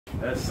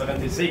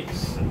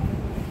76.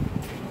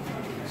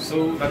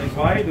 So that is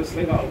why the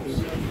slave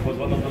house was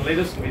one of the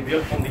latest to be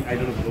built on the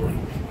island of Glory.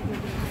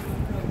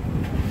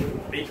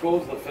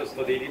 Because the first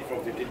dated from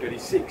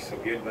 1526, so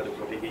built by the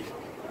Portuguese.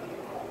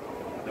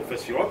 The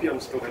first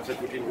Europeans to have set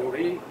foot in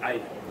Glory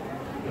Island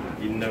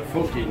in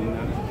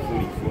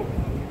 1444.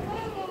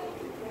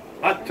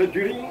 But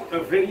during a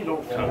very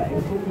long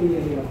time,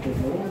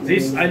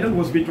 this island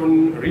was built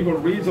on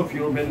rivalries of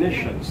European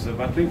nations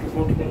battling to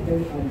control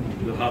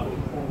the harbor.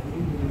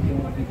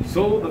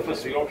 So the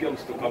first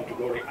Europeans to come to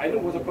Glory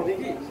Island was the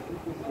Portuguese,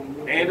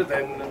 and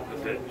then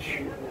the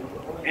Dutch,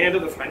 and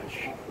the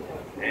French,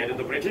 and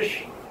the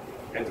British,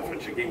 and the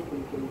French again.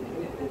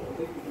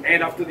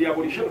 And after the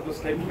abolition of the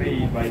slave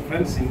trade by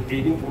France in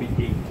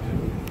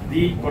 1848,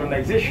 the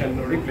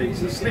colonization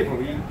replaced the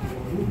slavery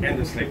and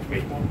the slave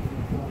trade.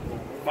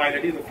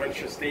 Finally, the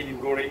French stayed in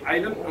Glory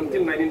Island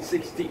until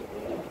 1960,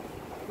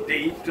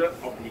 date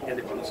of the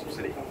independence of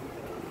Senegal.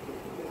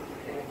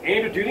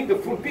 And during the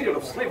full period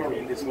of slavery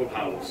in this small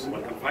house,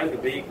 one can find the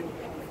big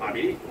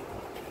family,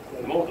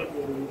 the mother,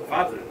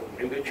 father,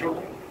 and the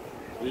children,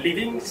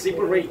 living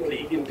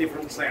separately in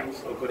different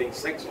cells according to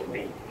sex or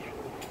age.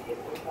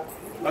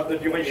 But the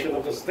duration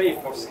of the stay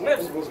for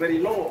slaves was very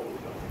long,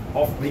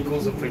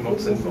 because of 3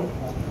 months and more,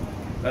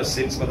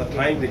 since by the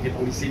time they get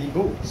only city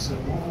boats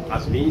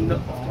as means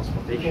of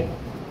transportation.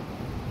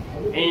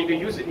 And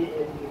usually,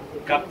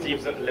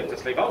 captives that left the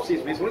slave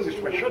houses with one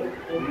expression,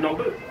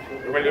 number,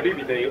 relative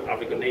with their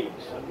African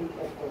names.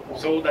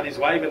 So that is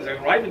why when they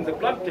arrived in the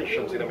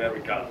plantations in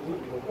America,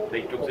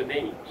 they took the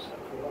names.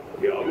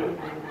 Yeah.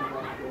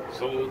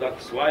 So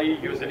that's why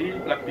usually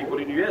black people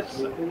in the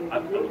US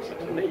have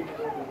such a name.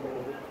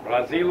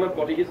 Brazil,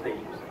 Portuguese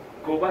names.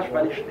 Cuba,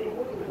 Spanish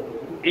names.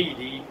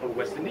 Haiti, or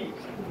West Indies,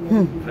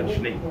 French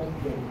names.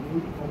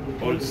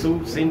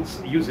 Also,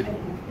 since usually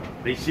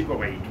they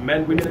separate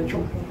men, women, and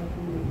children.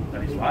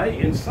 That is why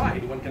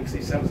inside one can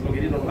see cells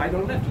located on right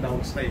or left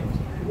downstairs,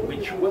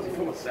 which was the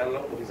former cell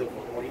of the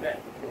 40 men.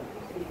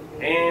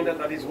 And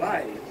that is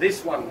why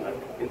this one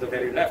in the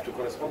very left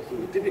corresponds to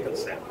the typical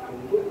cell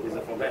with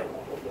the 4 men,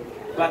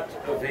 but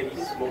a very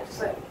small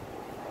cell.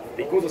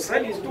 Because the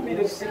cell is 2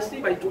 meters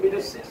 60 by 2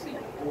 meters 60.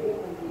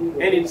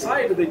 And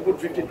inside they put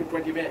 15 to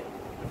 20 men.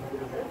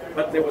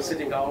 But they were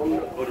sitting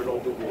down all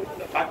along the wall,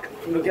 the back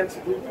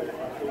against the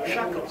wall,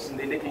 shackles in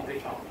the naked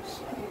their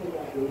arms.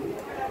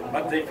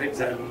 But they fed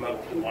them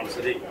once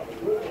a day,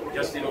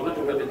 just in order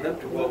to permit them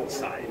to go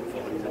outside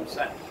for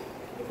themselves.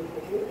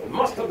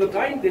 Most of the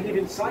time they live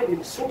inside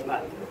in so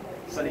bad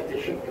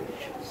sanitation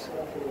conditions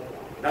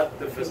that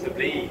the first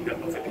plague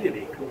of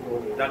epidemic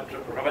that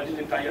ravaged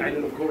the entire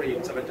island of Glory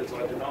in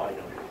 1779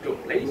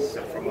 took place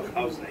from a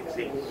house like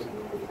this.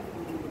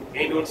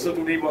 And also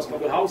today most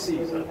of the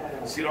houses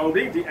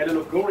surrounding the island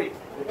of Glory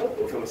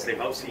were from slave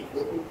houses.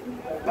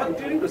 But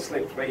during the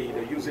slave trade,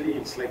 usually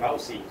in slave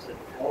houses,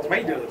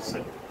 traders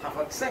have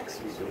had sex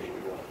with the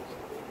girls.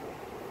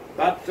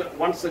 But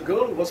once a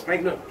girl was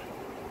pregnant,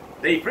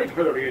 they freed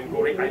her in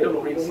Glory Island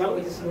or in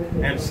Saint-Louis.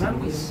 And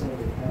Saint-Louis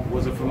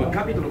was the former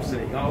capital of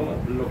Senegal,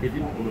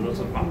 located on the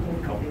northern part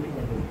of the country.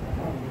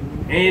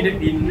 And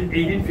in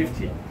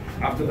 1850,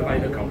 after the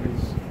minor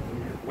conflicts,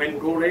 when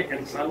Glory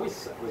and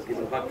Saint-Louis was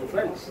given back to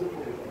France,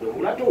 the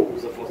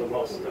mulattoes for the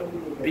most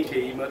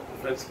became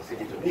French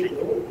citizenship.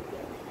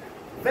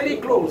 Very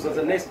close as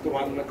the next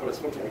one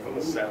corresponding from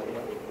a cell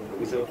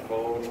reserved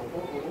for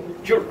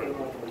children.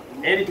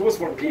 And it was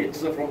for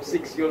kids from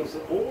 6 years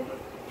old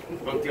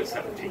until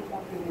 17.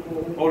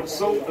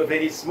 Also a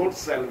very small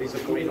cell with a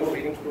corridor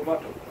leading to the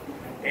bottom.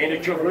 And the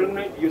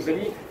children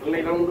usually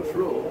lay on the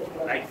floor,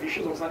 like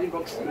fishes on sardine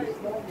boxes.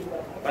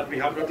 But we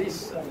have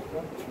noticed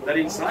that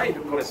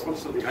inside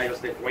corresponds to the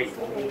highest death rate.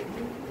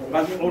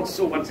 But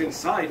also what's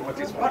inside, what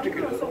is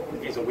particular,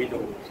 is the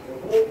windows.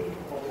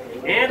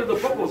 And the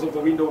purpose of the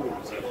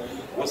windows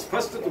was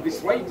first to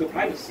dissuade the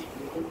privacy,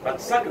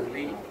 but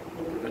secondly,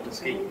 to prevent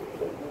escape.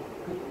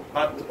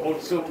 But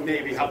also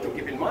today we have to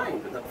keep in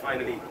mind that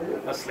finally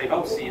a slave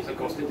house is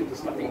constitute the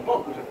starting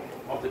point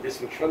of the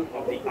destruction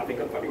of the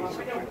African family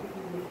structure.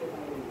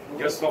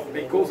 Just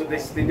because the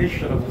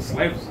destination of the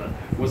slaves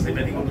was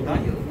depending on the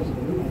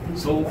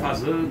buyers. So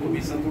father to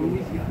be sent to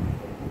Louisiana,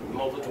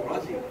 mother to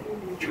Brazil,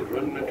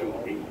 children to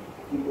Haiti,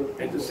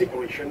 and the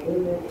separation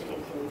was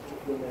total.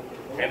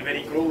 And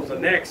very close, the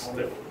next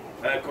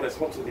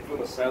corresponds to the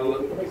former cell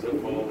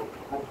reserved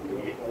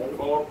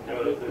for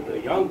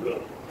the young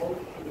girl.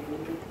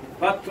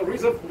 But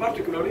reserved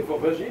particularly for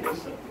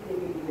virgins,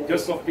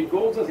 just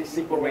because they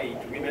separate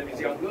women with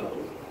young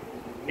girls.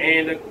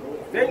 And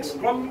thanks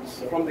comes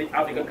from the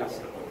African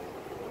custom.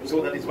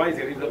 So that is why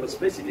they reserve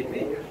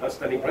specifically a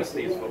standing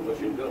prestige for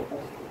virgin girls.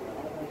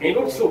 And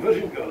also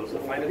virgin girls,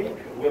 finally,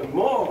 were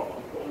more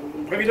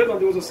prominent than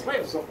the other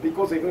slaves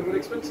because they were very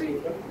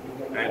expensive.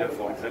 And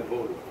for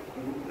example,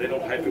 they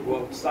don't have to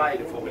go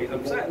outside for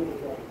themselves.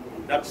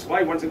 That's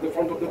why once in the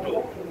front of the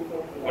door,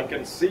 one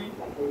can see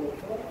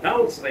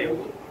downstairs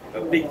a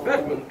big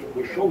pavement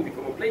will show the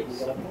common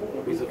place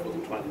reserved for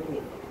the tribe.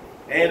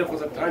 And for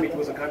that time it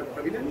was a kind of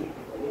privilege.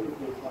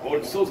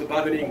 Also, the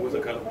bargaining was a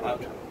kind of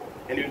barter.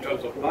 And in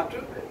terms of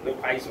barter, the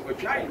price of a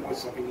child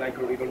was something like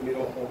a little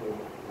million.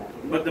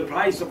 But the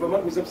price of a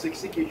man was of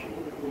 60 kg.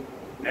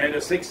 And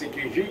a 60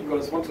 kg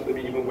corresponds to the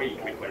minimum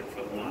weight required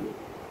for the man.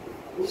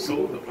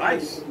 So the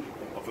price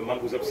of a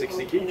man was of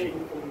 60 kg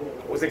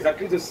was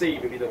exactly the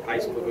same with the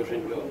price of a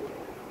virgin girl.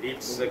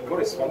 It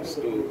corresponds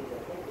to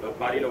a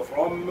barrel of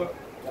rum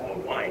or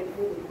wine.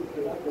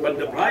 But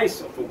the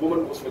price of a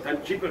woman was 4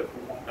 times cheaper,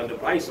 and the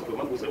price of a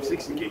man was of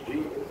 60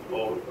 kg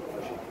or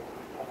virgin.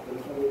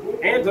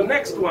 And the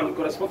next one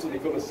corresponds to the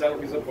famous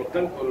salaries for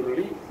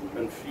temporary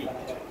and feed,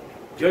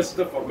 just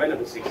for men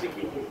under 60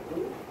 kg.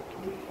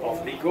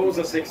 Because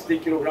a 60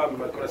 kilogram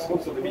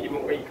corresponds to the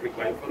minimum weight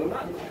required for a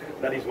man.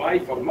 That is why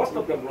for most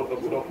of them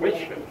do not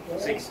weigh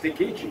 60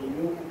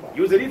 kg.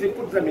 Usually they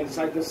put them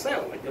inside the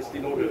cell just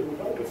in order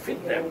to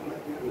feed them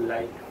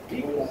like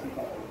pigs.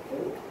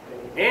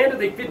 And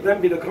they feed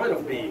them with a kind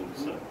of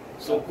beans,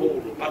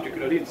 so-called,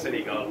 particularly in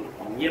Senegal,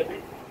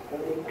 niepe,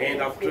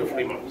 and after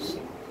 3 months.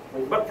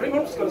 But 3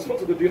 months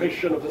corresponds to the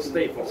duration of the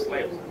stay for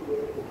slaves.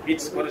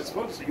 It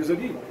corresponds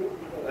usually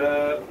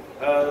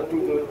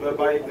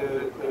by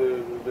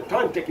the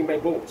time taken by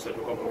boats to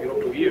come from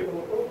Europe to here.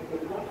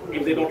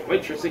 If they don't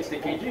reach 60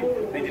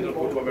 kg, they did not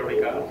go to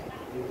America.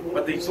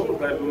 But they sold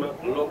them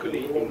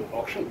locally in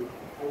auction.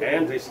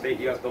 And they stay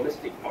here as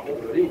domestic,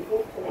 particularly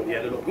on the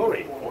island of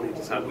Gorée, on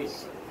the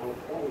southwest.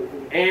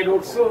 And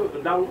also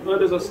down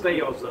under the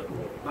stairs,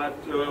 that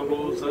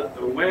was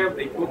where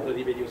they put the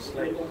rebellious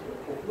slaves.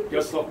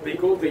 Just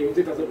because they used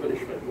it as a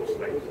punishment for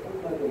slaves.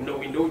 No,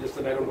 we know just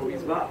an island of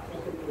his bar.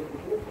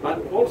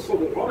 But also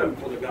the problem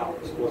for the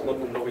guards was not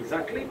to know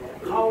exactly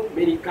how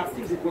many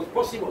captives it was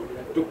possible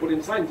to put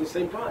inside at the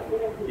same time.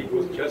 It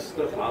was just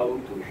how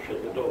to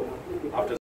shut the door. After